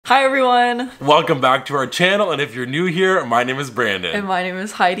Hi everyone! Welcome back to our channel, and if you're new here, my name is Brandon. And my name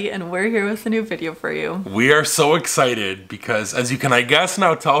is Heidi, and we're here with a new video for you. We are so excited because, as you can I guess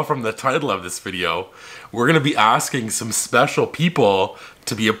now tell from the title of this video, we're going to be asking some special people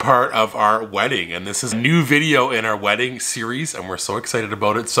to be a part of our wedding. And this is a new video in our wedding series, and we're so excited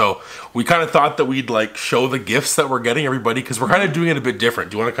about it. So we kind of thought that we'd like show the gifts that we're getting everybody, because we're kind of doing it a bit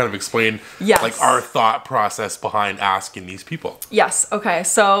different. Do you want to kind of explain like our thought process behind asking these people? Yes, okay.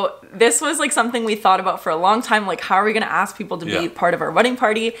 So this was like something we thought about for a long time. Like, how are we going to ask people to be part of our wedding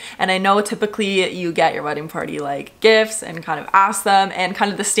party? And I know typically you get your wedding party like gifts and kind of ask them, and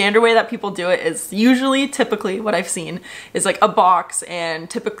kind of the standard way that people do it is usually, typically what I've seen is like a box, and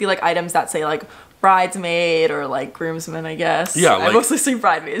typically like items that say like bridesmaid or like groomsman, I guess. Yeah, I mostly see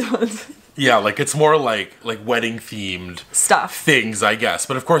bridesmaids ones. Yeah, like it's more like wedding themed stuff, things, I guess.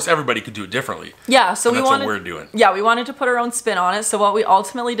 But of course, everybody could do it differently. Yeah, so that's what we're doing. Yeah, we wanted to put our own spin on it. So what we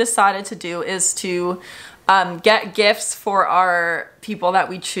ultimately decided to do is to get gifts for our people that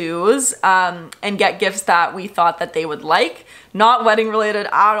we choose, and get gifts that we thought that they would like. Not wedding related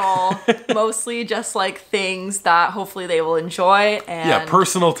at all. Mostly just like things that hopefully they will enjoy. And yeah,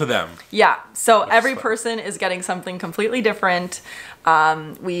 personal to them. Yeah, so every person is getting something completely different.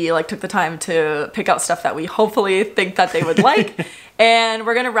 We like took the time to pick out stuff that we hopefully think that they would like. And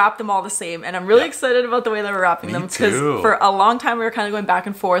we're gonna wrap them all the same. And I'm really excited about the way that we're wrapping them, because for a long time we were kind of going back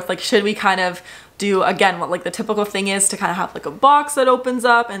and forth. Like, should we kind of do, again, what like the typical thing is to kind of have like a box that opens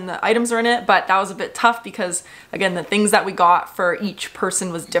up and the items are in it, but that was a bit tough because, again, the things that we got for each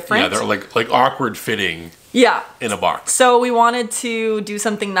person was different. Yeah, they're like awkward fitting. Yeah. In a box. So we wanted to do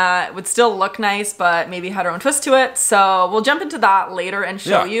something that would still look nice, but maybe had our own twist to it. So we'll jump into that later and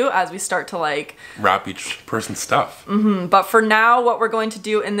show you as we start to like wrap each person's stuff. But for now, what we're going to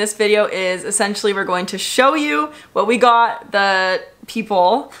do in this video is essentially we're going to show you what we got the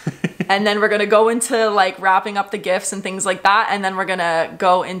people, and then we're gonna go into like wrapping up the gifts and things like that, and then we're gonna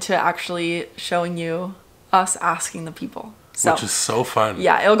go into actually showing you us asking the people. So, which is so fun.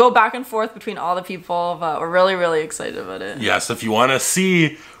 Yeah, it'll go back and forth between all the people, but we're really, really excited about it. Yeah, so if you want to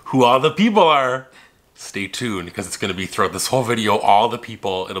see who all the people are, stay tuned, because it's going to be throughout this whole video, all the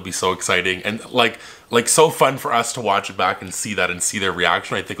people. It'll be so exciting and like so fun for us to watch it back and see that and see their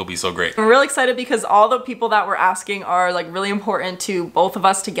reaction. I think it'll be so great. I'm really excited because all the people that we're asking are like really important to both of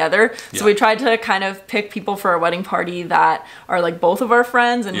us together. So we tried to kind of pick people for our wedding party that are like both of our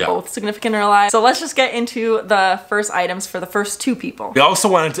friends and both significant in our lives. So let's just get into the first items for the first two people. We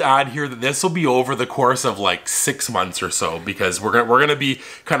also wanted to add here that this will be over the course of like 6 months or so, because we're gonna be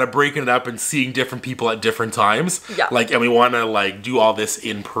kind of breaking it up and seeing different people at different times. Yeah. Like, and we want to like do all this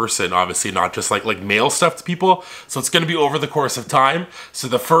in person, obviously, not just like mail stuff to people. So it's going to be over the course of time. So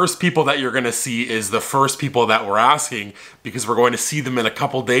the first people that you're going to see is the first people that we're asking, because we're going to see them in a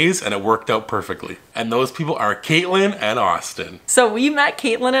couple days, and it worked out perfectly. And those people are Caitlin and Austin. So we met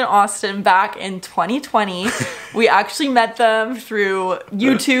Caitlin and Austin back in 2020. We actually met them through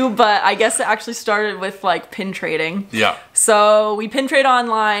YouTube, but I guess it actually started with like pin trading. Yeah. So we pin trade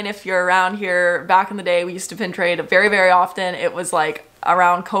online. If you're around here, back in the day, we used to pin trade very, very often. It was like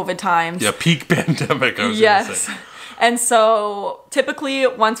around COVID times. Yeah, peak pandemic, I was gonna say. And so typically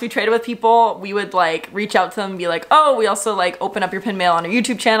once we traded with people, we would like reach out to them and be like, oh, we also like open up your pin mail on our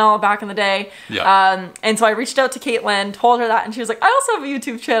YouTube channel back in the day. Yeah. And so I reached out to Caitlin, told her that, and she was like, I also have a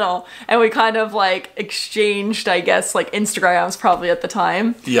YouTube channel. And we kind of like exchanged, I guess, like Instagrams probably at the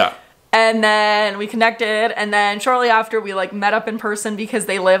time. Yeah. And then we connected, and then shortly after we like met up in person because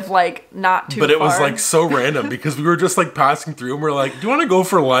they live like not too far. But it was like so random because we were just like passing through and we're like, do you want to go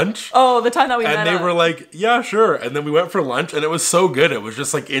for lunch? Oh, the time that we met up. And they were like, yeah, sure. And then we went for lunch, and it was so good. It was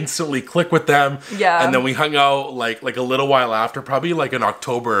just like instantly click with them. Yeah. And then we hung out like a little while after, probably like in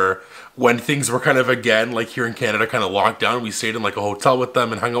October, when things were kind of again, like here in Canada, kind of locked down. We stayed in like a hotel with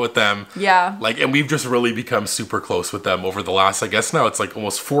them and hung out with them. Yeah. Like, and we've just really become super close with them over the last, I guess now it's like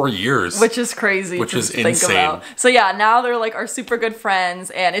almost 4 years. Which is crazy. Which is insane. About. So yeah, now they're like our super good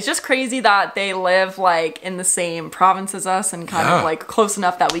friends, and it's just crazy that they live like in the same province as us and kind of like close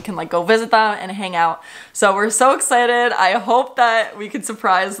enough that we can like go visit them and hang out. So we're so excited. I hope that we can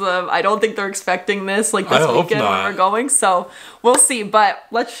surprise them. I don't think they're expecting this like this weekend when we're going, so we'll see. But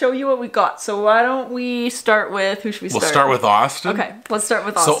let's show you what we got. So why don't we start with, who should we start? We'll start with Austin. Okay, let's start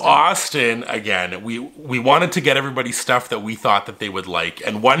with Austin. So Austin, again, we wanted to get everybody stuff that we thought that they would like.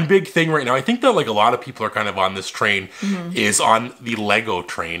 And one big thing right now, I think that like a lot of people are kind of on this train, is on the Lego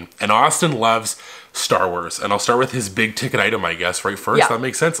train. And Austin loves Star Wars. And I'll start with his big ticket item, I guess, right first. Yeah. That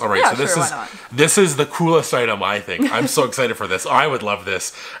makes sense. All right, Yeah, so sure, why not? this is the coolest item, I think. I'm so excited for this. I would love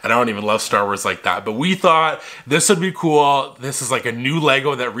this. And I don't even love Star Wars like that. But we thought this would be cool. This is like a new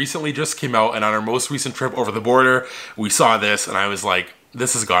Lego that recently just came out. And on our most recent trip over the border, we saw this and I was like,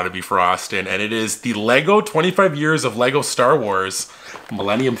 this has got to be for Austin. And it is the Lego 25 Years of Lego Star Wars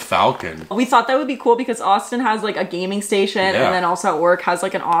Millennium Falcon. We thought that would be cool because Austin has like a gaming station and then also at work has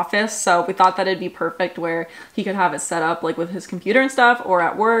like an office. So we thought that it'd be perfect where he could have it set up like with his computer and stuff or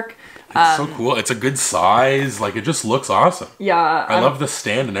at work. It's so cool. It's a good size. Like it just looks awesome. Yeah. I love the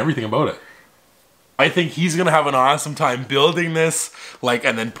stand and everything about it. I think he's gonna have an awesome time building this, like,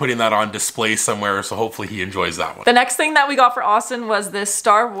 and then putting that on display somewhere, so hopefully he enjoys that one. The next thing that we got for Austin was this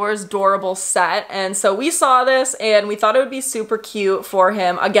Star Wars Doorable set, and so we saw this and we thought it would be super cute for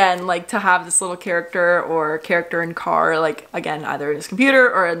him, again, like to have this little character or character in car, like, again, either in his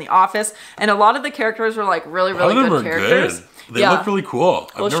computer or in the office, and a lot of the characters were like really good characters. Good. They look really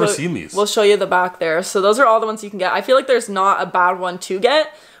cool. I've never seen these. We'll show you the back there. So those are all the ones you can get. I feel like there's not a bad one to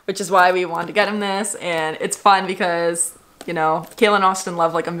get, which is why we wanted to get him this, and it's fun because, you know, Kayla and Austin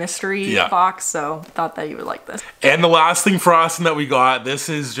love like a mystery box, so thought that you would like this. And the last thing for Austin that we got, this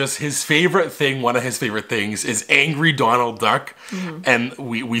is just his favorite thing, one of his favorite things, is Angry Donald Duck. And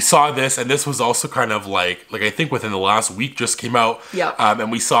we saw this, and this was also kind of like I think within the last week just came out. Yeah.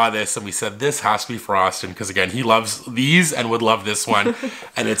 And we saw this, and we said, this has to be for Austin, because again, he loves these and would love this one.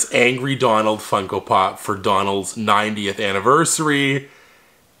 And it's Angry Donald Funko Pop for Donald's 90th anniversary.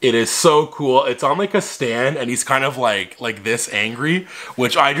 It is so cool. It's on like a stand and he's kind of like this angry,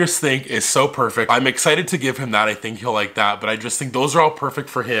 which I just think is so perfect. I'm excited to give him that. I think he'll like that, but I just think those are all perfect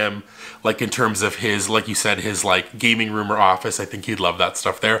for him. Like in terms of his, like you said, his like gaming room or office. I think he'd love that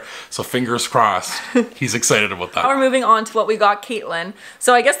stuff there. So fingers crossed. He's excited about that. Now we're moving on to what we got Caitlin.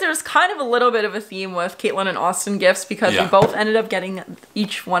 So I guess there's kind of a little bit of a theme with Caitlin and Austin gifts because we both ended up getting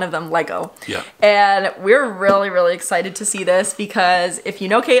each one of them Lego. Yeah. And we're really excited to see this because if you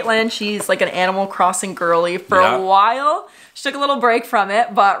know Caitlin, she's like an Animal Crossing girly for a while. She took a little break from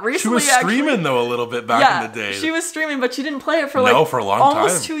it, but recently she was streaming though a little bit back in the day. She was streaming, but she didn't play it for like for a long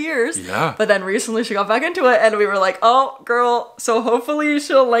almost time. 2 years. Yeah. But then recently she got back into it and we were like, oh girl, so hopefully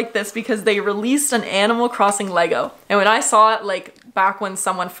she'll like this because they released an Animal Crossing Lego. And when I saw it like back when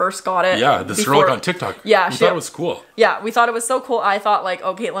someone first got it. Yeah, this girl on TikTok. Yeah. We thought it was cool. Yeah, we thought it was so cool. I thought like,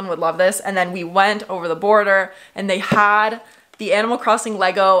 oh, Caitlin would love this. And then we went over the border and they had the Animal Crossing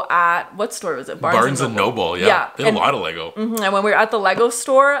Lego at, what store was it? Barnes and Noble, yeah. They had a lot of Lego. And when we were at the Lego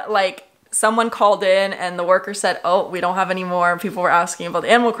store, like, someone called in and the worker said, oh, we don't have any more. People were asking about the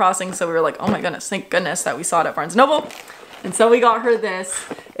Animal Crossing, so we were like, oh my goodness, thank goodness that we saw it at Barnes & Noble. And so we got her this.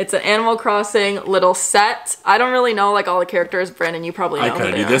 It's an Animal Crossing little set. I don't really know, like, all the characters. Brandon, you probably know. I kind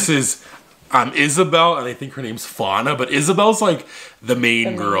of do. This is Isabel, and I think her name's Fauna, but Isabel's, like, the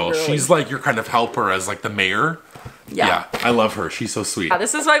main girl. She's, like, your kind of helper as, like, the mayor. Yeah, I love her. She's so sweet. Yeah,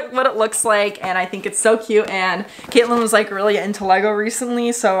 this is like what it looks like, and I think it's so cute. And Caitlin was like really into Lego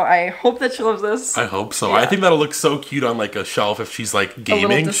recently, so I hope that she loves this. I hope so. Yeah. I think that'll look so cute on like a shelf if she's like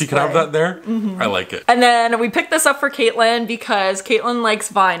gaming. She can have that there. I like it. And then we picked this up for Caitlin because Caitlin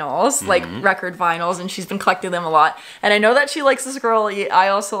likes vinyls, like record vinyls, and she's been collecting them a lot. And I know that she likes this girl. I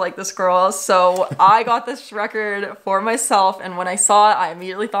also like this girl, so I got this record for myself. And when I saw it, I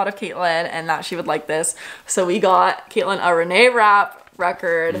immediately thought of Caitlin and that she would like this. So we got Caitlin a Renee Rapp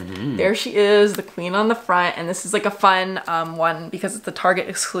record. There she is, the queen on the front, and this is like a fun one because it's the Target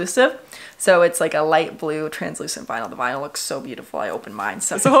exclusive. So it's like a light blue translucent vinyl. The vinyl looks so beautiful. I opened mine,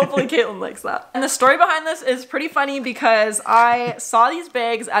 so hopefully Caitlin likes that. And the story behind this is pretty funny because I saw these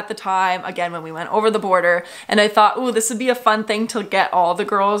bags at the time, again, when we went over the border, and I thought, ooh, this would be a fun thing to get all the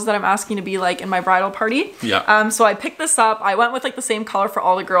girls that I'm asking to be like in my bridal party. Yeah. So I picked this up. I went with like the same color for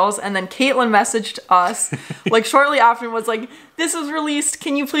all the girls, and then Caitlin messaged us like shortly after and was like, this is released,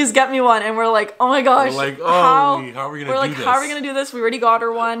 can you please get me one? And we're like, oh my gosh, we're like, how are we gonna do this? How are we gonna do this? We already got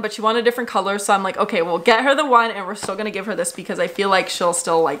her one, but she wanted a different color, so I'm like, okay, we'll get her the one, and we're still gonna give her this because I feel like she'll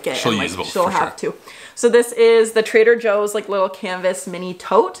still like it. She'll and, use like, it she'll have to. So this is the Trader Joe's like little canvas mini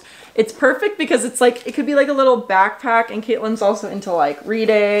tote. It's perfect because it's like, it could be like a little backpack, and Caitlin's also into like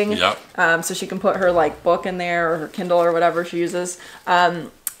reading. Yep. So she can put her like book in there or her Kindle or whatever she uses.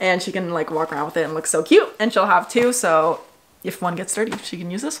 And she can like walk around with it and look so cute, and she'll have two, so if one gets dirty, she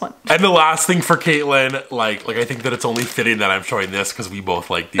can use this one. And the last thing for Caitlin, like I think that it's only fitting that I'm showing this because we both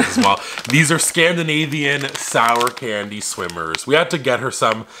like these as well. These are Scandinavian sour candy swimmers. We had to get her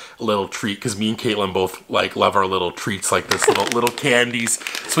some little treat because me and Caitlin both like love our little treats like this, little candies.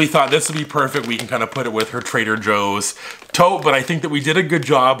 So we thought this would be perfect. We can kind of put it with her Trader Joe's tote, but I think that we did a good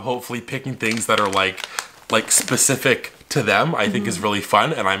job hopefully picking things that are like specific to them. I think is really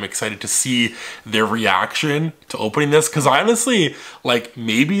fun, and I'm excited to see their reaction to opening this, because honestly, like,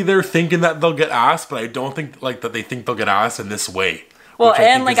 maybe they're thinking that they'll get asked, but I don't think like that they think they'll get asked in this way. Well,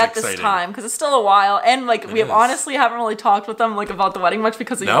 and like at this time, because it's still a while, and like we honestly haven't really talked with them like about the wedding much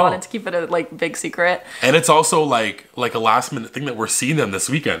because we wanted to keep it a like big secret. And it's also like a last minute thing that we're seeing them this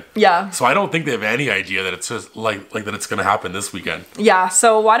weekend. Yeah. So I don't think they have any idea that it's just like that it's gonna happen this weekend. Yeah.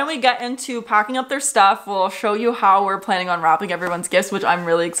 So why don't we get into packing up their stuff? We'll show you how we're planning on wrapping everyone's gifts, which I'm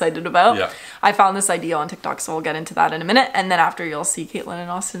really excited about. Yeah. I found this idea on TikTok, so we'll get into that in a minute, and then after you'll see Caitlin and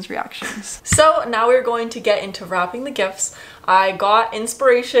Austin's reactions. So now we're going to get into wrapping the gifts. I got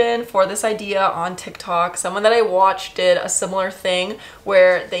inspiration for this idea on TikTok. Someone that I watched did a similar thing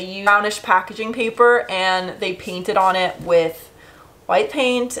where they used brownish packaging paper and they painted on it with white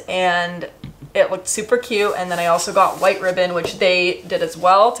paint, and it looked super cute. And then I also got white ribbon, which they did as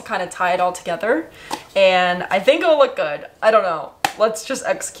well, to kind of tie it all together. And I think it'll look good. I don't know. Let's just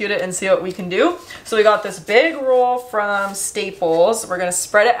execute it and see what we can do. So we got this big roll from Staples. We're gonna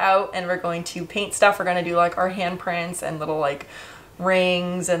spread it out and we're going to paint stuff. We're gonna do like our handprints and little like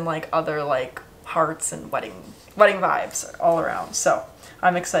rings and like other like hearts and wedding vibes all around. So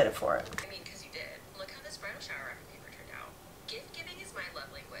I'm excited for it. I mean, because you did. Look how this bridal shower wrapping paper turned out. Gift giving is my love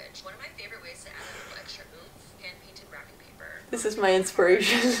language. One of my favorite ways to add a little extra oomph, hand-painted wrapping paper. This is my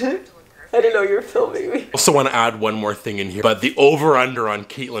inspiration. I didn't know you were filming me. I also want to add one more thing in here, but the over-under on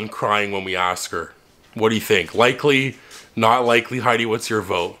Caitlin crying when we ask her. What do you think? Likely, not likely? Heidi, what's your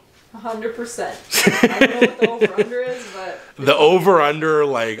vote? 100%. I don't know what the over-under is, but... The over-under,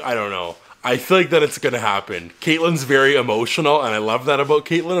 like, I don't know. I feel like that it's going to happen. Caitlin's very emotional, and I love that about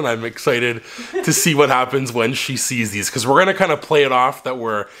Caitlin, and I'm excited to see what happens when she sees these, because we're going to kind of play it off that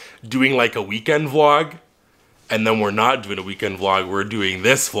we're doing like a weekend vlog, and then we're not doing a weekend vlog, we're doing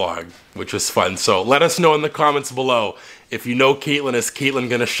this vlog, which is fun. So let us know in the comments below if you know Caitlin. Is Caitlin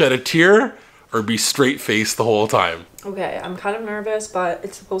gonna shed a tear or be straight-faced the whole time? Okay, I'm kind of nervous, but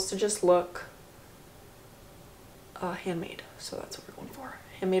it's supposed to just look handmade. So that's what we're going for.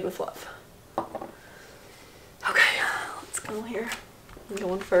 Handmade with love. Okay, let's go here. I'm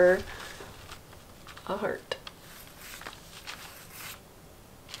going for a heart.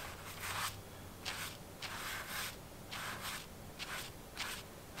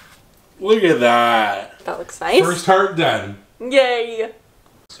 Look at that. That looks nice. First heart done. Yay.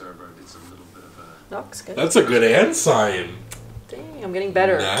 Looks good. That's a good hand sign. Dang, I'm getting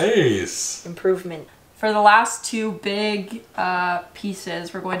better. Nice. Improvement. For the last two big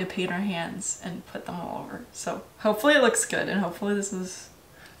pieces, we're going to paint our hands and put them all over. So hopefully it looks good, and hopefully this is...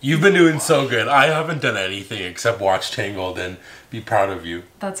 You've been doing so good. I haven't done anything except watch Tangled and be proud of you.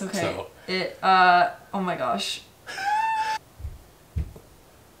 That's okay. So. Oh my gosh.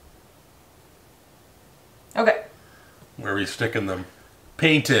 Okay. Where are we sticking them?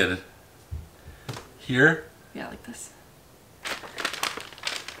 Painted. Here? Yeah, like this.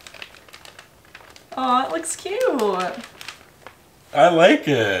 Oh, it looks cute. I like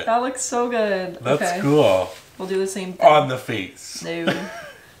it. That looks so good. That's okay. cool. We'll do the same thing. On the face. No.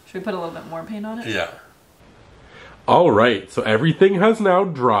 Should we put a little bit more paint on it? Yeah. Alright, so everything has now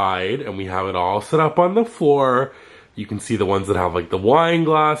dried and we have it all set up on the floor. You can see the ones that have like the wine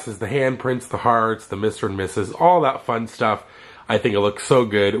glasses, the handprints, the hearts, the Mr. and Mrs., all that fun stuff. I think it looks so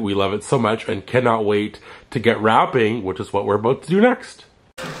good. We love it so much and cannot wait to get wrapping, which is what we're about to do next.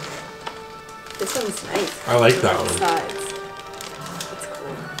 This one's nice. I like that one. Sides. That's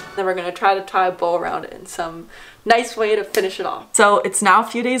cool. Then we're gonna try to tie a bow around it in some nice way to finish it off. So it's now a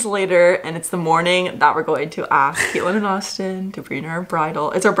few days later, and it's the morning that we're going to ask Caitlin and Austin to bring our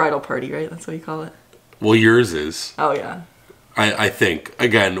bridal. It's our bridal party, right? That's what you call it. Well, yours is. Oh yeah. I think.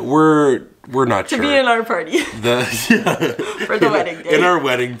 Again, we're not sure. To be in our party. For the wedding day. In our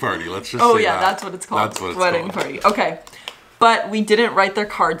wedding party, let's just say yeah, that. that's what it's called. That's what it's wedding called. Party. Okay. But we didn't write their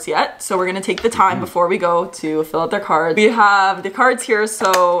cards yet, so we're gonna take the time before we go to fill out their cards. We have the cards here,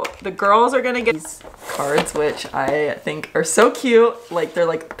 so the girls are gonna get these cards, which I think are so cute. Like, they're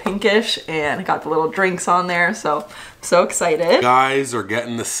like pinkish and got the little drinks on there, so I'm so excited. Guys are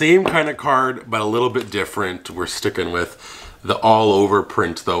getting the same kind of card, but a little bit different. We're sticking with the all over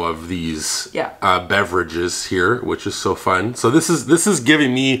print though of these beverages here, which is so fun. So this is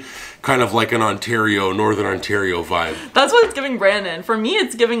giving me kind of like an Northern Ontario vibe. That's what it's giving Brandon. For me,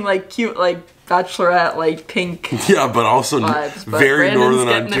 it's giving like cute, like bachelorette, like pink. Yeah, but also vibes, but very Brandon's Northern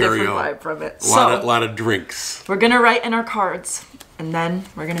getting Ontario. a different vibe from it. A lot of drinks. We're gonna write in our cards, and then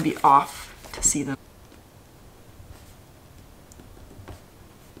we're gonna be off to see them.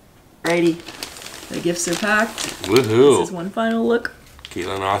 Alrighty, the gifts are packed. Woohoo! This is one final look.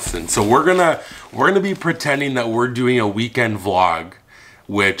 Caitlin Austin. So we're gonna be pretending that we're doing a weekend vlog,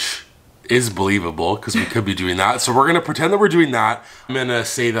 which is believable because we could be doing that. So we're gonna pretend that we're doing that. I'm gonna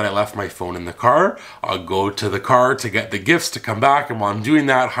say that I left my phone in the car. I'll go to the car to get the gifts to come back, and while I'm doing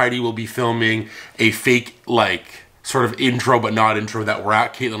that, Heidi will be filming a fake like sort of intro but not intro that we're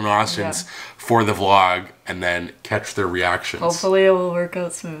at Caitlin Austin's for the vlog, and then catch their reactions. Hopefully it will work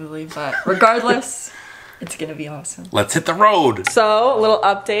out smoothly, but regardless, it's gonna be awesome. Let's hit the road. So, a little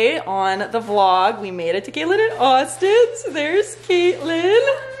update on the vlog. We made it to Caitlin and Austin's. There's Caitlin.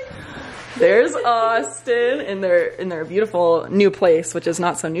 There's Austin in their beautiful new place, which is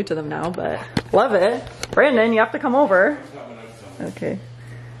not so new to them now, but love it. Brandon, you have to come over. Okay.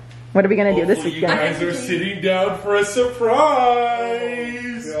 What are we gonna do this weekend? You guys are sitting down for a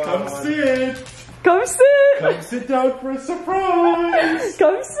surprise. Come sit. Come sit. Come sit down for a surprise.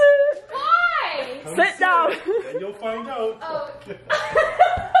 Come sit. Why? Come Sit down. And you'll find out. Oh.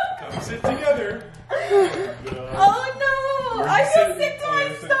 Come sit together. Oh no! I feel sick to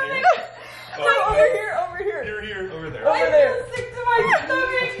my stomach. Over here. Here, over there. Over there. I feel sick to my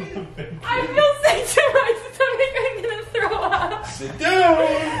stomach. I feel sick to my stomach. I'm gonna throw up. Sit down.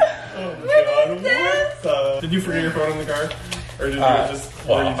 What is this? Did you forget your phone in the car? Or did you just...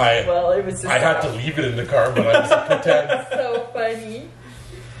 Well, it was just I had to leave it in the car, but I just pretend. So funny.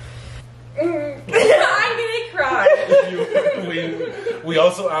 I'm gonna cry. we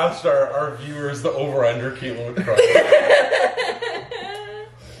also asked our viewers the over-under Caitlin would cry.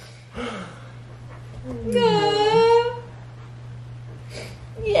 No.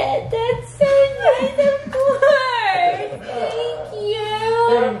 Yeah, that's so nice, of course. Thank you.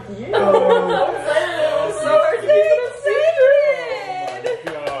 Thank you. So hard to keep it a secret.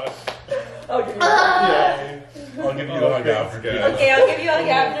 Gosh. I'll give you I'll give you a hug after. Okay, I'll give you a hug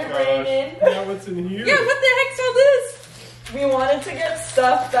after, Brandon. Yeah, what's in here? Yeah, what the heck's all this? We wanted to get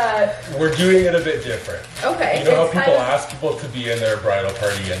stuff that... We're doing it a bit different. Okay. You know how it's people kind of- ask people to be in their bridal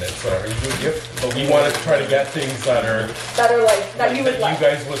party and it's whatever you do a gift? But we want to try to get things that are like, that you would like. you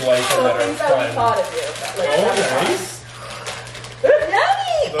guys would like and So that are things that we fun. thought of you. That, like, Oh, that we nice.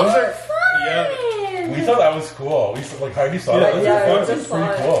 Yummy! Those are... fun! Yeah. We thought that was cool. We like Heidi saw Yeah, that. those Yeah, are fun. it's It's just pretty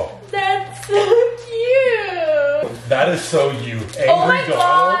fun. cool. That's so cute! That is so you. Angry Oh my Donald.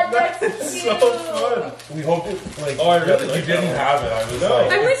 god, that's It's cute! so fun. We hope it, like, Oh, I really you like didn't that have it. I was No.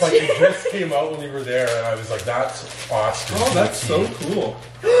 like, I it's wish like you- it just came out when we were there, and I was like, that's awesome. Oh, that's so cool.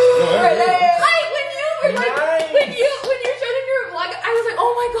 When you showed him your vlog, I was like,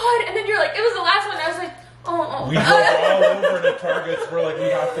 oh my god, and then you're like, it was the last one, I was like, oh. We drove all over to Targets. We're like, we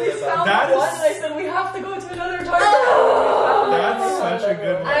have to get that. That is- one, and I said we have to go to another Target. That's such a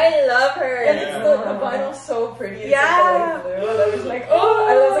good one. I love her. And it's the vinyl's so pretty. It's Yeah. like blue, and I was like, oh, I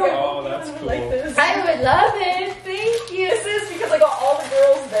was like, Oh, that's I cool. like this. I would love it. Thank you. This is because I got all the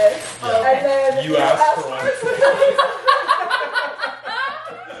girls this, and then You asked for one.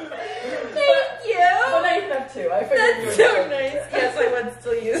 Thank you. But I even have two. I figured you That's would so get nice. Yes, I would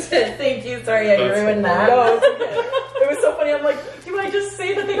still use it. Thank you. Sorry, I That's ruined cool. that. No, it's okay. It was so funny. I'm like, do I just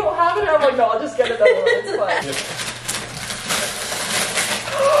say that they don't have it? And I'm like, no, I'll just get another one. It's fine.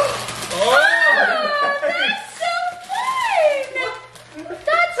 That's so fun.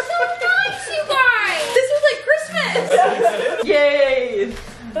 That's so nice, you guys. This was like Christmas. Yay!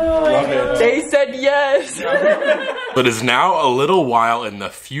 Love it. They said yes. It is now a little while in the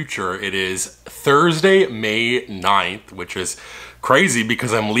future. It is Thursday, May 9th, which is crazy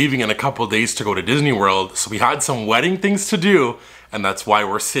because I'm leaving in a couple days to go to Disney World. So we had some wedding things to do, and that's why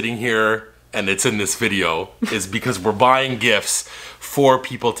we're sitting here and it's in this video, is because we're buying gifts for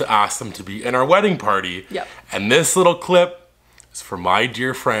people to ask them to be in our wedding party. Yep. And this little clip is for my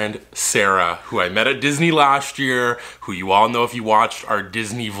dear friend, Sarah, who I met at Disney last year, who you all know if you watched our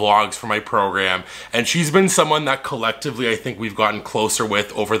Disney vlogs for my program. And she's been someone that collectively I think we've gotten closer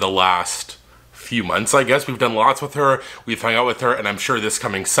with over the last few months, I guess. We've done lots with her. We've hung out with her, and I'm sure this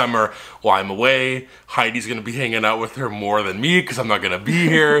coming summer, while I'm away, Heidi's gonna be hanging out with her more than me because I'm not gonna be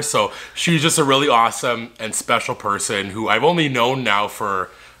here. So she's just a really awesome and special person who I've only known now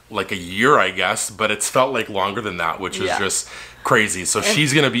for like a year, I guess, but it's felt like longer than that, which is Yeah. just crazy. So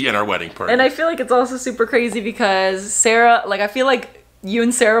she's gonna be in our wedding party. And I feel like it's also super crazy because Sarah, like I feel like you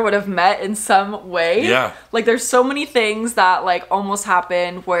and Sarah would have met in some way. Yeah. Like there's so many things that like almost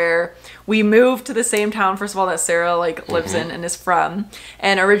happened where we moved to the same town, first of all, that Sarah like lives in and is from.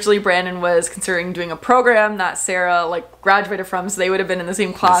 And originally Brandon was considering doing a program that Sarah like graduated from, so they would have been in the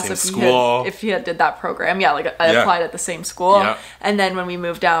same class if he had did that program. Yeah, like I applied at the same school. Yeah. And then when we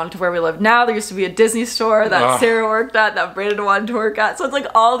moved down to where we live now, there used to be a Disney store that Sarah worked at, that Brandon wanted to work at. So it's like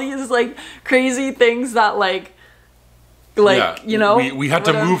all these like crazy things that like you know, we had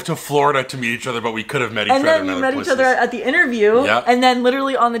to move to Florida to meet each other, but we could have met each other. And then we met each other at the interview. Yeah. And then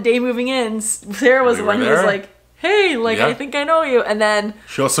literally on the day moving in, Sarah was the one who was like, hey, like, I think I know you. And then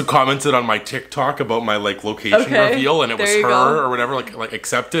she also commented on my TikTok about my like location reveal, and it was her or whatever, like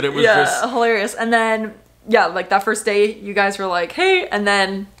accepted. It was just hilarious. And then like that first day, you guys were like, hey, and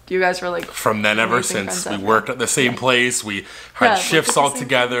then you guys were like, from then ever since we worked at the same place, we had shifts all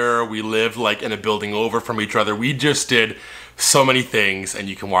together, we lived like in a building over from each other. We just did so many things, and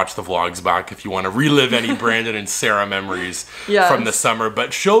you can watch the vlogs back if you want to relive any Brandon and Sarah memories from the summer.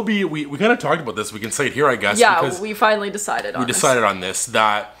 But she'll be, we kind of talked about this, we can say it here, I guess. Yeah, because we finally decided on this,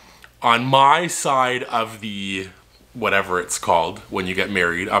 that on my side of the, whatever it's called when you get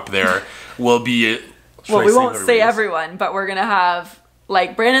married up there, will be, well, we won't say everyone, but we're gonna have,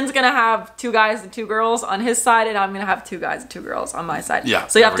 like, Brandon's gonna have 2 guys and 2 girls on his side, and I'm gonna have 2 guys and 2 girls on my side. Yeah.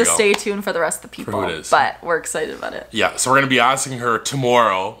 So you have to stay tuned for the rest of the people. For who it is. But we're excited about it. Yeah. So we're gonna be asking her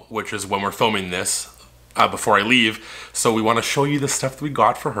tomorrow, which is when we're filming this, before I leave. So we want to show you the stuff that we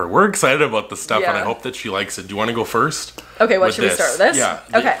got for her. We're excited about the stuff, and I hope that she likes it. Do you want to go first? Okay, what should we start with this? Yeah.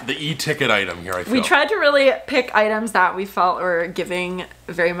 Okay. The e-ticket item here, I feel. We tried to really pick items that we felt were giving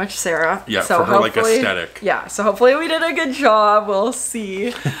very much Sarah. Yeah, so for her like aesthetic. Yeah, so hopefully we did a good job. We'll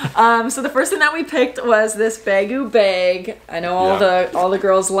see. So the first thing that we picked was this Baggu bag. I know all the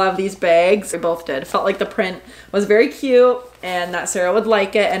girls love these bags. We both did. Felt like the print was very cute and that Sarah would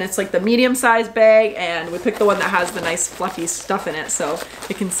like it, and it's like the medium-sized bag, and we picked the one that has the nice fluffy stuff in it so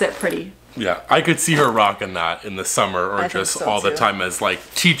it can sit pretty. Yeah, I could see her rocking that in the summer or just all the time as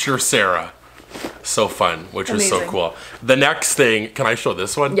like teacher Sarah. So fun, which is so cool. The next thing, can I show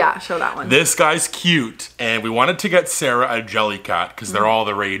this one? Yeah, show that one. This guy's cute, and we wanted to get Sarah a jelly cat because they're all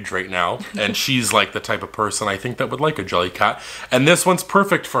the rage right now, and she's like the type of person I think that would like a jelly cat. And this one's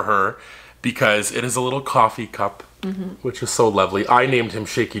perfect for her because it is a little coffee cup, which is so lovely. I named him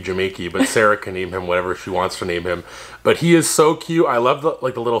Shaky Jamaica, but Sarah can name him whatever she wants to name him. But he is so cute. I love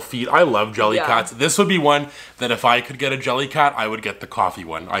the little feet. I love jelly cats. This would be one that if I could get a jelly cat, I would get the coffee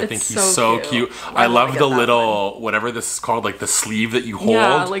one. I think he's so cute. I love the little, whatever this is called, like the sleeve that you hold.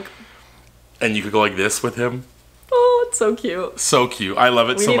 Yeah, like, and you could go like this with him. Oh, it's so cute. So cute. I love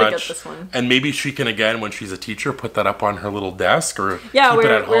it so much. We need to get this one. And maybe she can, again, when she's a teacher, put that up on her little desk or keep it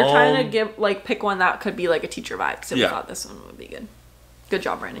at home. We're trying to pick one that could be like a teacher vibe. So we thought this one would be good. Good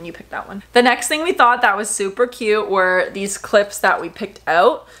job, Brandon. You picked that one. The next thing we thought that was super cute were these clips that we picked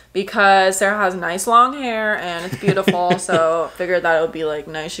out because Sarah has nice long hair and it's beautiful. So figured that it would be like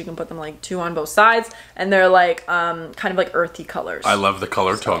nice. You can put them like 2 on both sides, and they're like kind of like earthy colors. I love the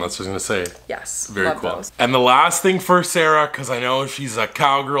color tone. That's what I was gonna say. Yes, very cool. Those. And the last thing for Sarah, because I know she's a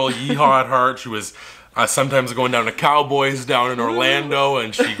cowgirl, yeehaw at heart. She was sometimes going down to Cowboys down in Orlando,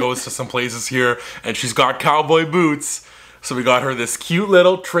 and she goes to some places here, and she's got cowboy boots. So we got her this cute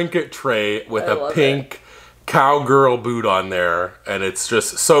little trinket tray with a pink cowgirl boot on there, and it's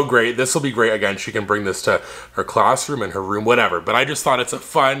just so great. This will be great. Again, she can bring this to her classroom and her room, whatever. But I just thought it's a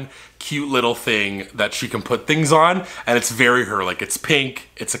fun, cute little thing that she can put things on, and it's very her. Like, it's pink,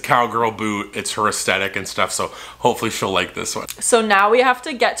 it's a cowgirl boot, it's her aesthetic and stuff, so hopefully she'll like this one. So now we have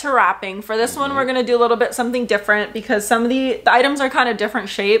to get to wrapping. For this one, we're gonna do a little bit something different because some of the items are kind of different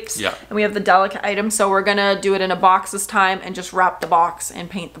shapes. Yeah. And we have the delicate items, so we're gonna do it in a box this time and just wrap the box and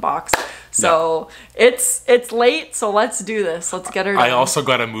paint the box. So it's late, so let's do this. Let's get her done. I also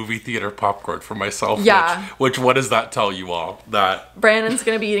got a movie theater popcorn for myself. Yeah. Which what does that tell you all? That Brandon's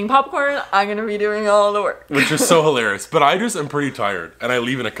gonna be eating popcorn, I'm gonna be doing all the work. Which is so hilarious. But I just am pretty tired, and I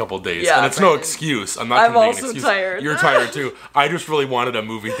leave in a couple days. Yeah, and it's no excuse. I'm also tired. You're tired too. I just really wanted a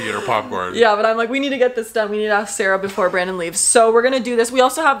movie theater popcorn. Yeah, but I'm like, we need to get this done. We need to ask Sarah before Brandon leaves. So we're gonna do this. We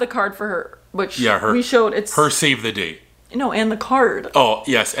also have the card for her, which we showed. It's her save the date. No, and the card. Oh,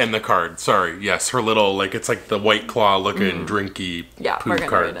 yes, and the card. Sorry. Yes, her little, like, it's like the White Claw looking drinky we're gonna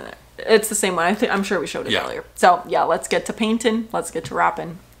card. Write in it. It's the same one. I'm sure we showed it earlier. So, yeah, let's get to painting. Let's get to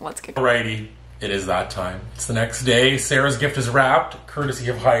wrapping. Let's get going. Alrighty. It is that time. It's the next day. Sarah's gift is wrapped, courtesy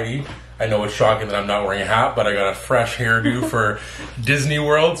of Heidi. I know it's shocking that I'm not wearing a hat, but I got a fresh hairdo for Disney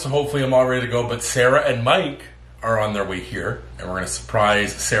World, so hopefully I'm all ready to go. But Sarah and Mike are on their way here, and we're gonna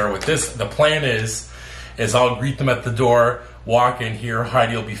surprise Sarah with this. The plan is I'll greet them at the door, walk in here,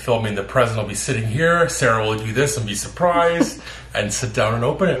 Heidi will be filming, the present will be sitting here, Sarah will do this and be surprised, and sit down and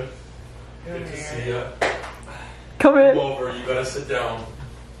open it. Good to see ya. Come in. Come over, you gotta sit down.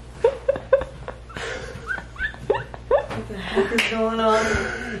 What the heck is going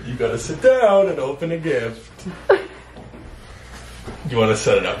on? You gotta sit down and open a gift. You wanna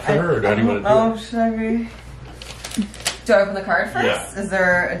set it up for her, or how do you wanna do Oh, it? should I be? Do I open the card first? Yeah. Is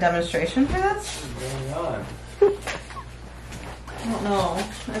there a demonstration for this? What's going on? I don't know.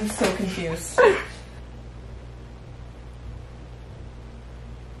 I'm so confused.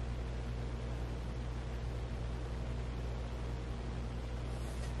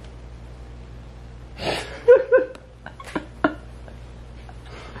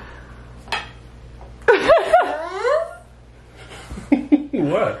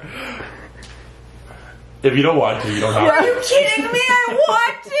 What? If you don't want to, you don't have Are you to. kidding me? I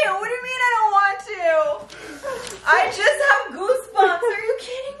want to! What do you mean I don't want to? I just have goosebumps. Are you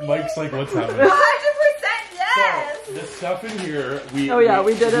kidding me? Mike's like, what's happening? 100% yes! So, the stuff in here, we Oh, yeah,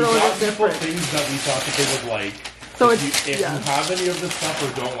 we did it a little got people different. things that we thought that they would like. So if it's, you yeah. have any of this stuff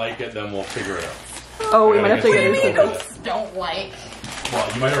or don't like it, then we'll figure it out. Oh, we Yeah, might have to I get guess into we it. can. Don't like.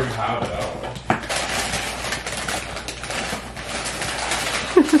 Well, you might already have it, I don't know.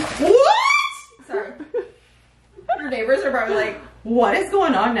 What? Sorry. Your neighbors are probably like, what is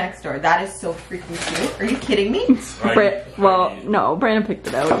going on next door? That is so freaking cute. Are you kidding me? Right? Well, no, Brandon picked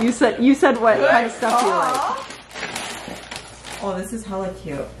it out. You said what kind of stuff you like. Oh, this is hella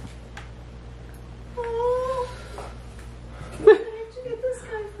cute.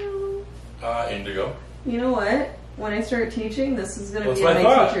 Indigo. You know what? When I start teaching, this is going to That's be what on I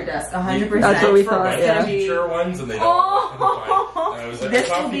my thought. teacher desk. 100%. That's what we For thought, my yeah. teacher ones, and they don't. Oh, And I was like, this I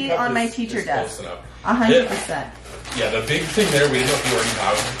thought will we be kept on my this teacher close desk. enough. 100%. Yeah, the big thing there, we didn't know if you already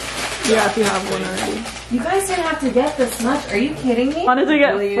have. Yeah, if you have one already. You guys didn't have to get this much. Are you kidding me? Wanted to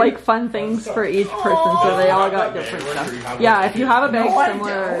get Really? like fun things for each person, so they all got different stuff. Yeah, if you have a bag No, I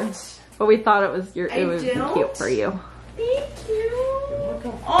similar, don't. but we thought it was I would be don't. cute for you. Thank you.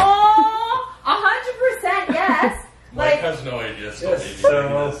 Oh, 100% yes. Mike Like, has no idea. So Yes,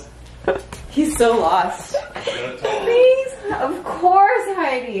 so he's so lost. maybe. Please, of course,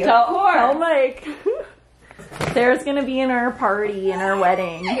 Heidi. Of Tell course. Mike. Sarah's gonna be in our party, in our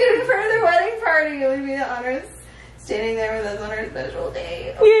wedding. I'm gonna be part of the wedding party. It would be the honors standing there with us on our special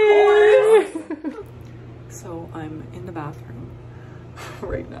day. Of Yay! course. So I'm in the bathroom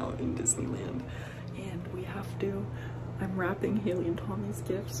right now in Disneyland, and I'm wrapping Haley and Tommy's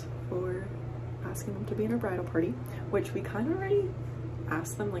gifts for asking them to be in our bridal party, which we kind of already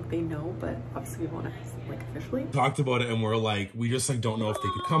asked them, like they know, but obviously we want to ask them like officially. Talked about it and we're like, we just like don't know if they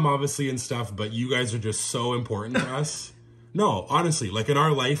could come obviously and stuff, but you guys are just so important to us. No, honestly, like in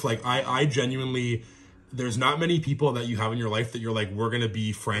our life, like I genuinely, there's not many people that you have in your life that you're like, we're gonna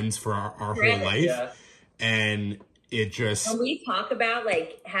be friends for our whole life. yeah. And it just, When we talk about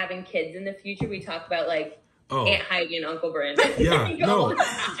like having kids in the future, we talk about like oh Aunt Heidi and Uncle Brandon. yeah, no,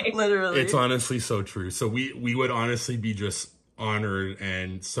 Literally. it's honestly so true. So we would honestly be just honored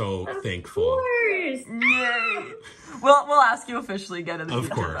and so thankful. Of course. Yay. We'll ask you officially again in the Of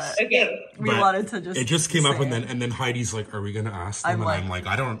future, course. but Okay. we But wanted to just it just came up say and then Heidi's like, are we gonna ask them? I'm and like, I'm like,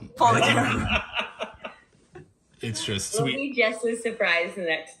 I don't. pull the I don't camera. know. It's just We'll sweet. be just as surprised the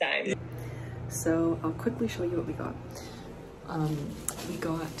next time. So I'll quickly show you what we got. We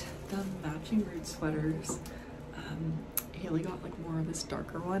got the matching root sweaters. Haley got like more of this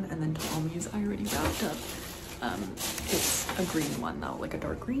darker one, and then Tommy's I already wrapped up. It's a green one though, like a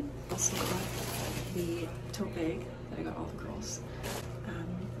dark green. Also got the tote bag that I got all the girls.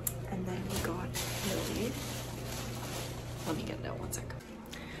 And then we got Haley. Let me get it out 1 sec.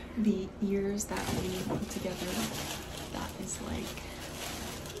 The ears that we put together, that is like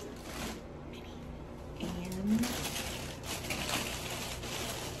and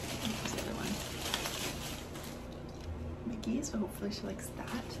what's the other one? Mickey, so hopefully she likes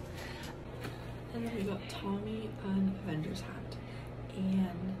that. And then we got Tommy an Avengers hat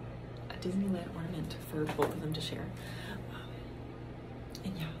and a Disneyland ornament for both of them to share.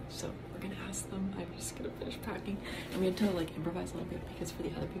 And yeah, so we're gonna ask them. I'm just gonna finish packing, and we had to like improvise a little bit because for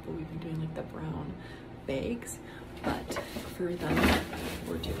the other people we've been doing like the brown bags, but for them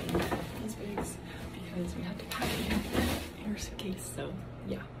we're doing these bags because we had to pack it in our suitcase. So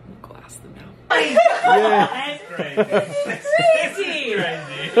yeah, we'll go ask them now. That's crazy. Crazy!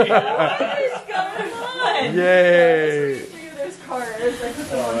 Crazy. What is going on? Yay! There's cars. I put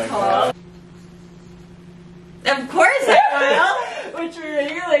them on top. Of course I will. Which were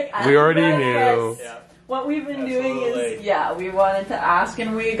you like? We already knew. Yeah. what we've been doing Absolutely. is, yeah, we wanted to ask,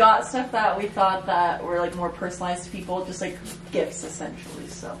 and we got stuff that we thought that were like more personalized to people, just like gifts essentially.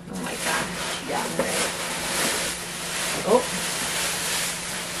 So, Oh my god. yeah. Oh.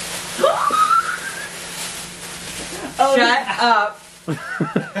 Shut up.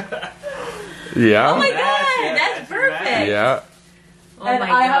 Yeah. Oh my Match, god, yeah, that's match. perfect. Yeah. Oh And my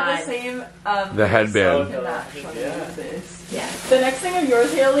I god. have the same. The headband. So can match one Yeah. of these. Yeah. The next thing of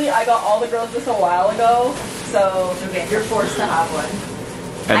yours, Haley, I got all the girls this a while ago, so Okay. you're forced to have one.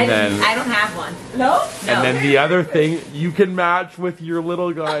 I And then don't have one. No? and then the other thing, you can match with your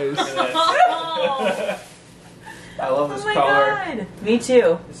little guys. Oh, I love this my color. god. me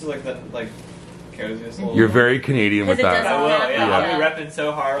too. This is like the coziest little. You're very Canadian with Because it that. I will. Yeah. Yeah, I'll be repping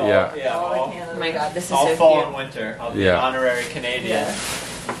so hard. All, Yeah. yeah. All all, the Canada. Oh my god, this is all so fall cute. and winter. I'll be Yeah. an honorary Canadian. Yeah.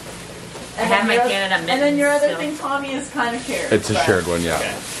 I have my your- Canada And then your mittens, other so- thing, Tommy, is kind of shared. It's a but shared one, yeah.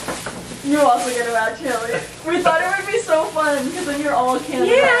 Okay. You're also gonna match Haley. We thought it would be so fun because then you're all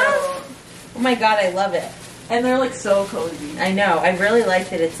Canada. Yeah. Oh my god, I love it. And they're like so cozy. I know. I really like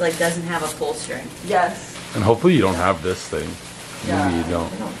that it's like doesn't have a full string. Yes. And hopefully you don't have this thing. Yeah. Maybe you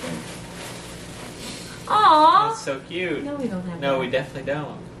don't. I don't think. Aww. That's so cute. No, we don't have No, that. we definitely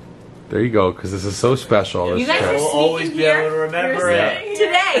don't. There you go, because this is so special. You This guys trip. are We'll always sneaking be able to here. remember Yeah. it.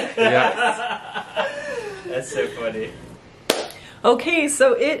 Today. Yeah. That's so funny. Okay,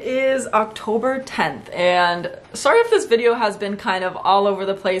 so it is October 10th, and sorry if this video has been kind of all over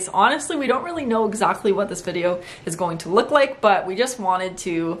the place. Honestly, we don't really know exactly what this video is going to look like, but we just wanted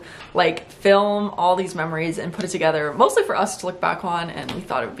to like film all these memories and put it together, mostly for us to look back on, and we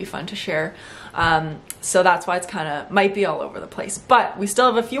thought it would be fun to share. So that's why it's kind of might be all over the place, but we still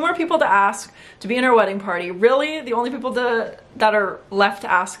have a few more people to ask to be in our wedding party. Really, the only people that are left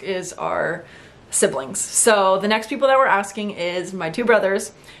to ask is our siblings. So the next people that we're asking is my two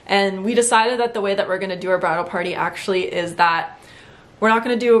brothers, and we decided that the way that we're going to do our bridal party actually is that we're not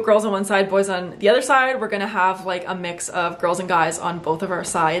going to do girls on one side, boys on the other side. We're going to have like a mix of girls and guys on both of our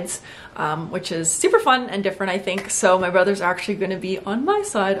sides, which is super fun and different, I think. So my brother's actually going to be on my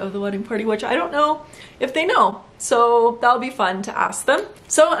side of the wedding party, which I don't know if they know. So that'll be fun to ask them.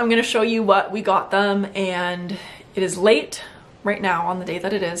 So I'm going to show you what we got them, and it is late right now on the day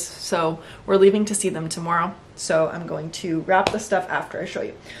that it is, so we're leaving to see them tomorrow. So I'm going to wrap the stuff after I show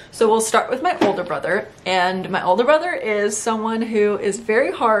you. So we'll start with my older brother, and my older brother is someone who is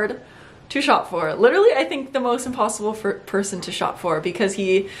very hard to shop for. Literally, I think the most impossible person to shop for, because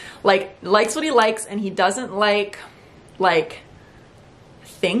he likes what he likes, and he doesn't like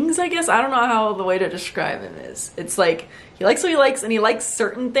things, I guess. I don't know how the way to describe him is. It's like he likes what he likes, and he likes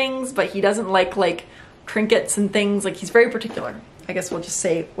certain things, but he doesn't like trinkets and things. Like, he's very particular, I guess we'll just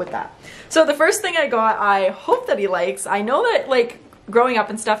say with that. So the first thing I got, I hope that he likes. I know that like growing up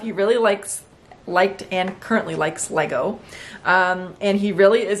and stuff, he really liked and currently likes Lego, and he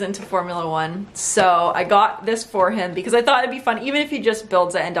really is into Formula One. So I got this for him because I thought it'd be fun, even if he just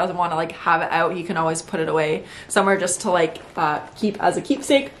builds it and doesn't want to like have it out, he can always put it away somewhere just to like keep as a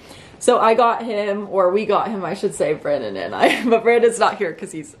keepsake. So I got him, or we got him, I should say, Brandon and I. But Brandon's not here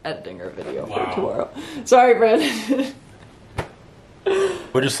because he's editing our video for tomorrow. Sorry, Brandon. I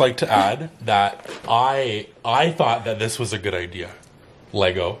would just like to add that I thought that this was a good idea,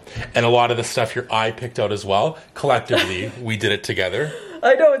 Lego, and a lot of the stuff here I picked out as well. Collectively, we did it together.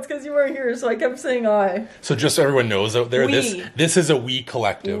 I know, it's because you weren't here, so I kept saying I. So just so everyone knows out there, We. this is a we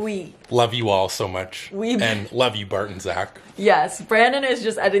collective. We. Love you all so much. We. And love you, Bart and Zach. Yes, Brandon is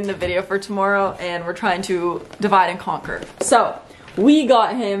just editing the video for tomorrow, and we're trying to divide and conquer. So we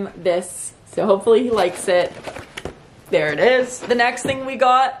got him this, so hopefully he likes it. There it is. The next thing we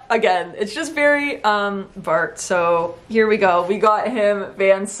got, again, it's just very Bart. So here we go. We got him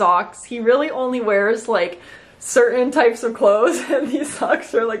Vans socks. He really only wears like certain types of clothes, and these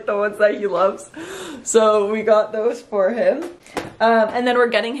socks are like the ones that he loves. So we got those for him. And then we're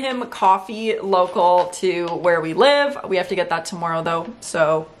getting him coffee local to where we live. We have to get that tomorrow though,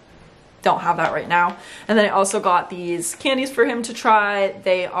 so don't have that right now. And then I also got these candies for him to try.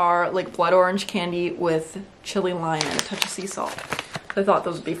 They are like blood orange candy with chili lime and a touch of sea salt. I thought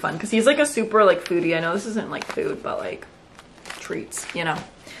those would be fun because he's like a super like foodie. I know this isn't like food, but like treats, you know.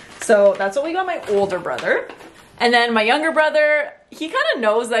 So that's what we got my older brother. And then my younger brother, he kind of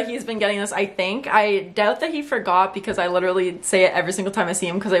knows that he's been getting this, I think. I doubt that he forgot because I literally say it every single time I see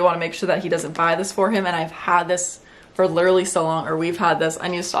him because I want to make sure that he doesn't buy this for him. And I've had this for literally so long, or we've had this. I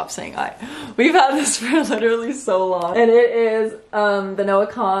need to stop saying I. We've had this for literally so long. And it is the Noah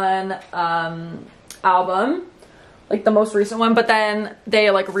Khan album, like the most recent one. But then they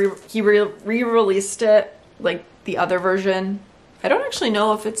like he re-released it, like the other version. I don't actually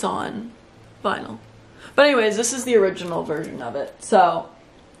know if it's on vinyl. But anyways, this is the original version of it. So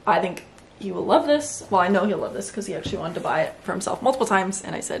I think he will love this. Well, I know he'll love this because he actually wanted to buy it for himself multiple times,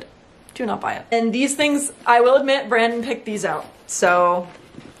 and I said, do not buy it. And these things, I will admit, Brandon picked these out. So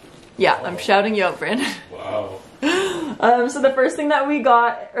yeah, I'm shouting you out, Brandon. Wow. So the first thing that we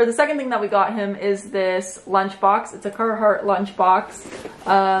got, or the second thing that we got him is this lunchbox. It's a Carhartt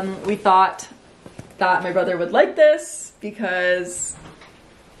lunchbox. We thought that my brother would like this because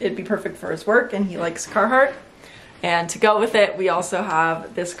it'd be perfect for his work and he likes Carhartt. And to go with it, we also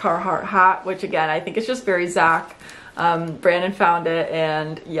have this Carhartt hat, which again, I think is just very Zach. Brandon found it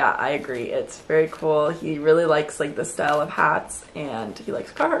and yeah, I agree. It's very cool. He really likes like the style of hats and he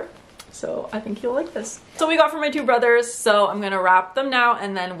likes Carhartt. So I think he'll like this. So we got for my two brothers, so I'm gonna wrap them now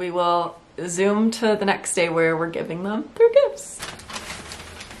and then we will zoom to the next day where we're giving them their gifts.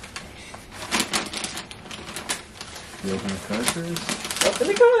 You open the card first? Open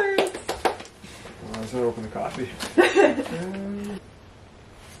the cards. Well, let's open the coffee.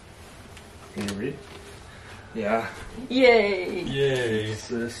 Can you read? Yeah. Yay. Yay.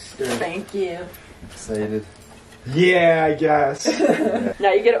 Sister. Thank you. Excited. Yeah, I guess.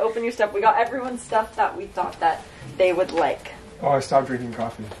 Now you get to open your stuff. We got everyone's stuff that we thought that they would like. Oh, I stopped drinking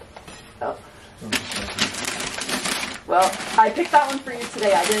coffee. Oh. Well, I picked that one for you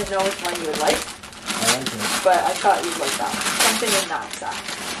today. I didn't know which one you would like, I like it. but I thought you'd like that one. Something in that sack.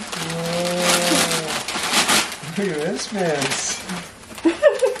 Look at this man's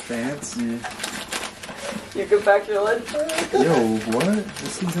fancy. You go back to your lunch. Yo, what?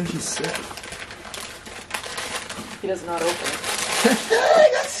 This seems actually sick. He doesn't know how to open it.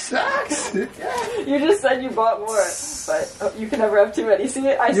 That sucks. You just said you bought more, but you can never have too many. See,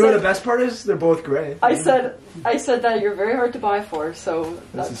 You know what the best part is? They're both gray. I said that you're very hard to buy for, so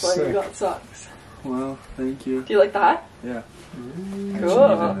that's is why you sick. got socks. Well, thank you. Do you like the hat? Yeah. Cool.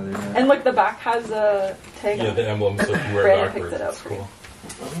 And look, the back has a tag on Yeah, it. the emblem, so if you wear Brandon it backwards, picked it out it's for cool.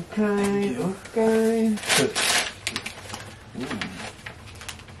 Okay, okay.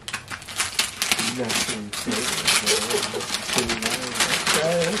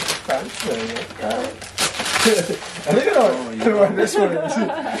 I think I know what this one is.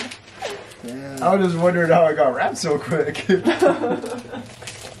 Yeah. I was just wondering how it got wrapped so quick.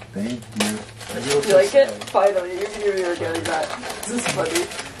 Thank you. You like it? Finally, you knew you were getting that. This is funny.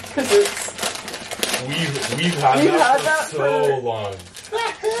 Because it's... We've had that for so long.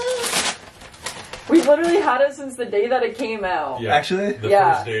 We've literally had it since the day that it came out. Yeah. Actually? The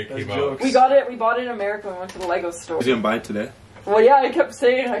Yeah. first day it came out. jokes. We got it in America when we went to the Lego store. He's gonna buy it today. Well, yeah, I kept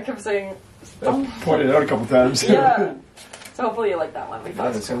saying, I pointed it out a couple times. yeah. So hopefully you like that one. We thought it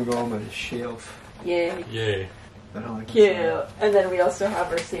was It's gonna go on my shelf. Yay. Yay. I don't like Cute. And then we also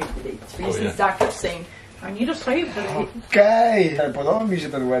have our save the dates. Oh, yeah. Zach kept saying, I need a save the date. Okay. Podałem mi się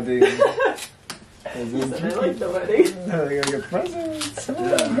ten wedding. He said, I like the wedding. I gotta get presents.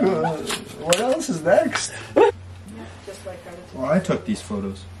 What else is next? Just like our Well, I took these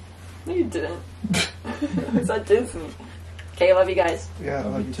photos. No, you didn't. It's at Disney. Okay, love you guys. Yeah, I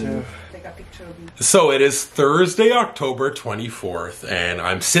love you too. Take a picture of you. So it is Thursday, October 24th, and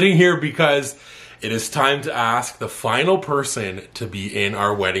I'm sitting here because it is time to ask the final person to be in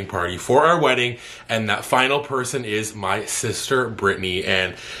our wedding party for our wedding, and that final person is my sister Brittany.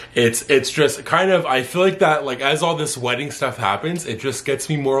 And it's just kind of, I feel like that, like, as all this wedding stuff happens, it just gets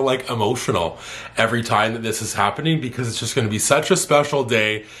me more like emotional every time that this is happening, because it's just going to be such a special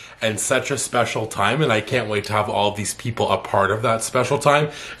day and such a special time, and I can't wait to have all of these people a part of that special time.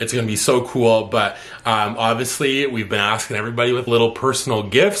 It's gonna be so cool. But obviously we've been asking everybody with little personal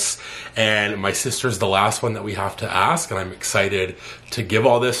gifts, and my sister's the last one that we have to ask, and I'm excited to give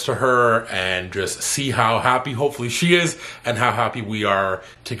all this to her and just see how happy hopefully she is and how happy we are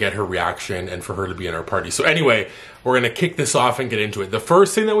to get her reaction and for her to be in our party. So anyway, we're gonna kick this off and get into it. The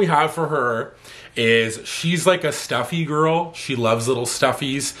first thing that we have for her is she's like a stuffy girl. She loves little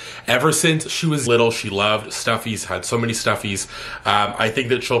stuffies. Ever since she was little, she loved stuffies, had so many stuffies. I think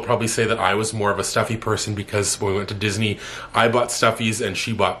that she'll probably say that I was more of a stuffy person because when we went to Disney, I bought stuffies and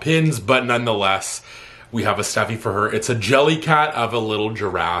she bought pins, but nonetheless, we have a stuffy for her. It's a jelly cat of a little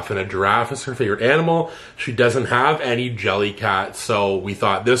giraffe, and a giraffe is her favorite animal. She doesn't have any jelly cat, so we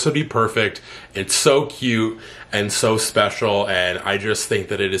thought this would be perfect. It's so cute and so special, and I just think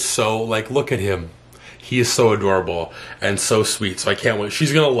that it is so, like, look at him. He is so adorable and so sweet, so I can't wait.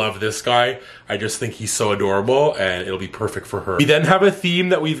 She's gonna love this guy. I just think he's so adorable, and it'll be perfect for her. We then have a theme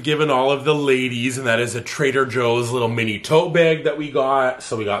that we've given all of the ladies, and that is a Trader Joe's little mini tote bag that we got.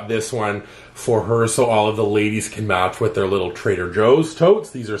 So we got this one for her so all of the ladies can match with their little Trader Joe's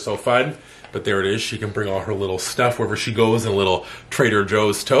totes. These are so fun. But there it is. She can bring all her little stuff wherever she goes in a little Trader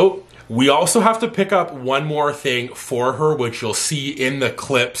Joe's tote. We also have to pick up one more thing for her, which you'll see in the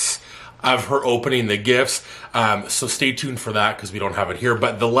clips of her opening the gifts. So stay tuned for that because we don't have it here.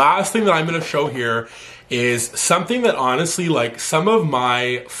 But the last thing that I'm going to show here is something that honestly, like, some of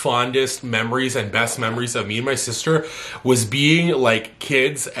my fondest memories and best memories of me and my sister was being like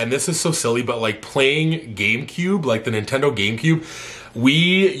kids, and this is so silly, but like playing GameCube, like the Nintendo GameCube.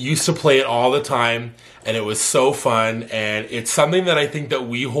 We used to play it all the time, and it was so fun, and it's something that I think that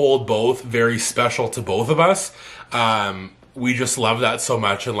we hold both very special to both of us. We just love that so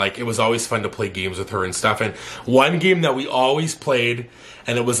much, and like it was always fun to play games with her and stuff. And one game that we always played,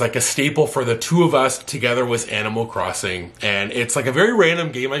 and it was like a staple for the two of us together, was Animal Crossing. And it's like a very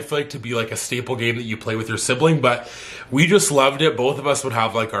random game, I feel like, to be like a staple game that you play with your sibling, but we just loved it. Both of us would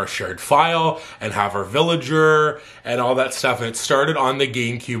have like our shared file and have our villager and all that stuff. And it started on the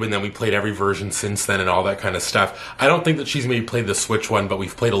GameCube, and then we played every version since then and all that kind of stuff. I don't think that she's maybe played the Switch one, but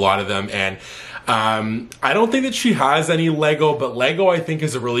we've played a lot of them. And I don't think that she has any Lego, but Lego I think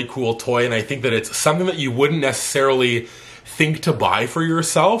is a really cool toy, and I think that it's something that you wouldn't necessarily think to buy for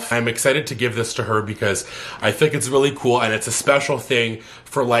yourself. I'm excited to give this to her because I think it's really cool, and it's a special thing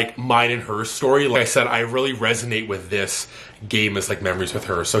for like mine and her story. Like I said, I really resonate with this game as like memories with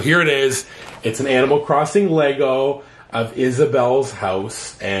her. So here it is. It's an Animal Crossing Lego of Isabel's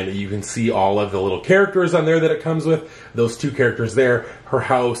house, and you can see all of the little characters on there that it comes with. Those two characters there, her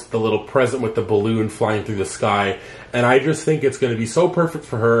house, the little present with the balloon flying through the sky. And I just think it's going to be so perfect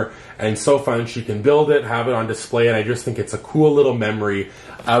for her and so fun. She can build it, have it on display, and I just think it's a cool little memory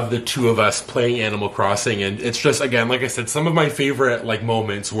of the two of us playing Animal Crossing. And it's just, again, like I said, some of my favorite like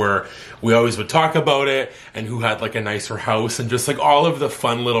moments where we always would talk about it and who had like a nicer house and just like all of the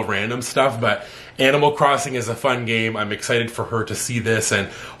fun little random stuff. But Animal Crossing is a fun game. I'm excited for her to see this, and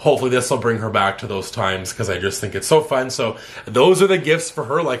hopefully this will bring her back to those times because I just think it's so fun. So those are the gifts for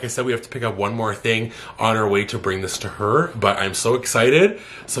her. Like I said, we have to pick up one more thing on our way to bring this to her, but I'm so excited.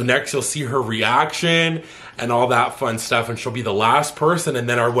 So next you'll see her reaction and all that fun stuff, and she'll be the last person, and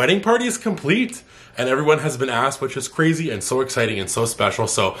then our wedding party is complete and everyone has been asked, which is crazy and so exciting and so special.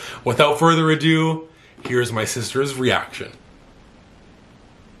 So without further ado, here's my sister's reaction.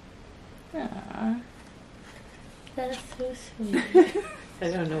 Aww. That's so sweet. I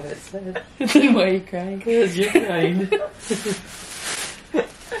don't know what it said. Why are you crying? Because you're crying.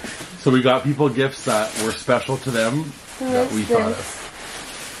 So we got people gifts that were special to them that we thought of.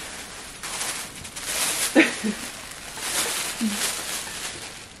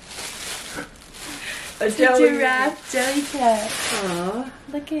 A giraffe jellycat. Aww.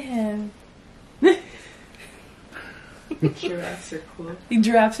 Look at him. Giraffes are cool.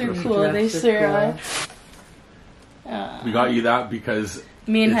 Giraffes are cool. They sure are. We got you that because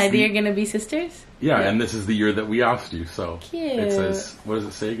me and Heidi are going to be sisters? Yeah, and this is the year that we asked you, so cute. It says, what does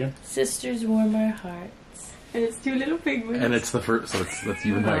it say again? Sisters warm our hearts. And it's two little penguins. And it's the first, so that's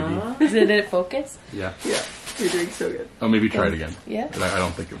you and Heidi. Is it focus? Yeah. Yeah, you're doing so good. Oh, maybe try it again. Yeah. I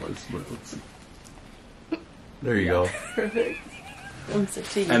don't think it was, but let's see. There you go. Perfect. I'm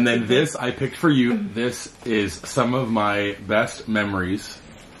such a And then this I picked for you. This is some of my best memories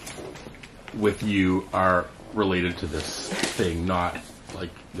with you are related to this thing, not like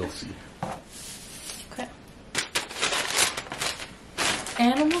you'll see. Okay.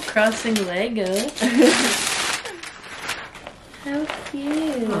 Animal Crossing Lego. How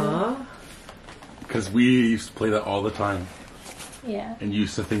cute. Aww. Because we used to play that all the time. Yeah. And you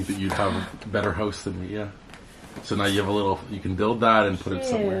used to think that you'd have a better house than me, yeah. So now you have a little, you can build that and put it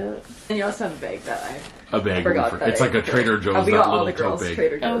somewhere. And you also have a bag that A bag. forgot that It's like a Trader Joe's, we that got all little the girls tote bag.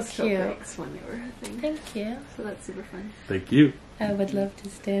 Trader Joe's Oh, tote cute. bags when they were a thing. Thank you. So that's super fun. Thank you. I would love to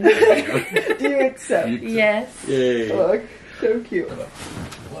stand there. Do you accept? Yes. Yay. Look, so cute.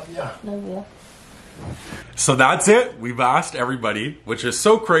 Love ya. Love you. So that's it. We've asked everybody, which is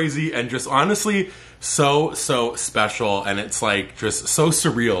so crazy and just honestly so special, and it's like just so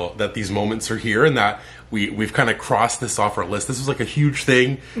surreal that these moments are here and that we've kind of crossed this off our list. This was like a huge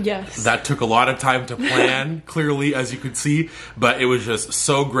thing. Yes. That took a lot of time to plan, clearly, as you could see, but it was just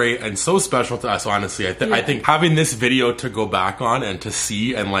so great and so special to us, honestly. I think having this video to go back on and to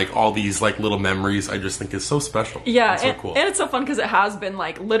see and like all these like little memories, I just think is so special. Yeah, and so cool. And it's so fun because it has been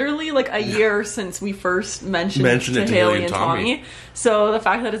like literally like a year since we first mentioned it to to Haley and Tommy. So the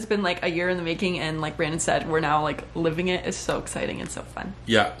fact that it's been like a year in the making and like Brandon said, we're now like living it is so exciting and so fun.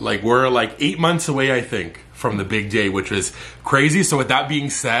 Yeah, like we're like 8 months away, I think, from the big day, which is crazy. So with that being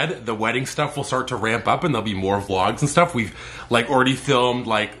said, the wedding stuff will start to ramp up and there'll be more vlogs and stuff. We've like already filmed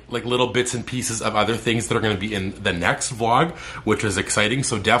like little bits and pieces of other things that are going to be in the next vlog, which is exciting.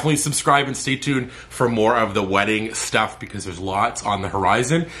 So definitely subscribe and stay tuned for more of the wedding stuff, because there's lots on the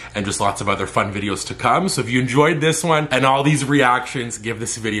horizon and just lots of other fun videos to come. So if you enjoyed this one and all these reactions, give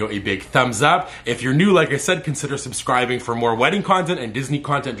this video a big thumbs up. If you're new, like I said, consider subscribing for more wedding content and Disney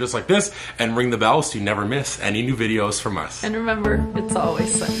content just like this, and ring the bell so you never miss any new videos from us. And remember, it's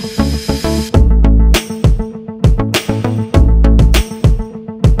always sunny.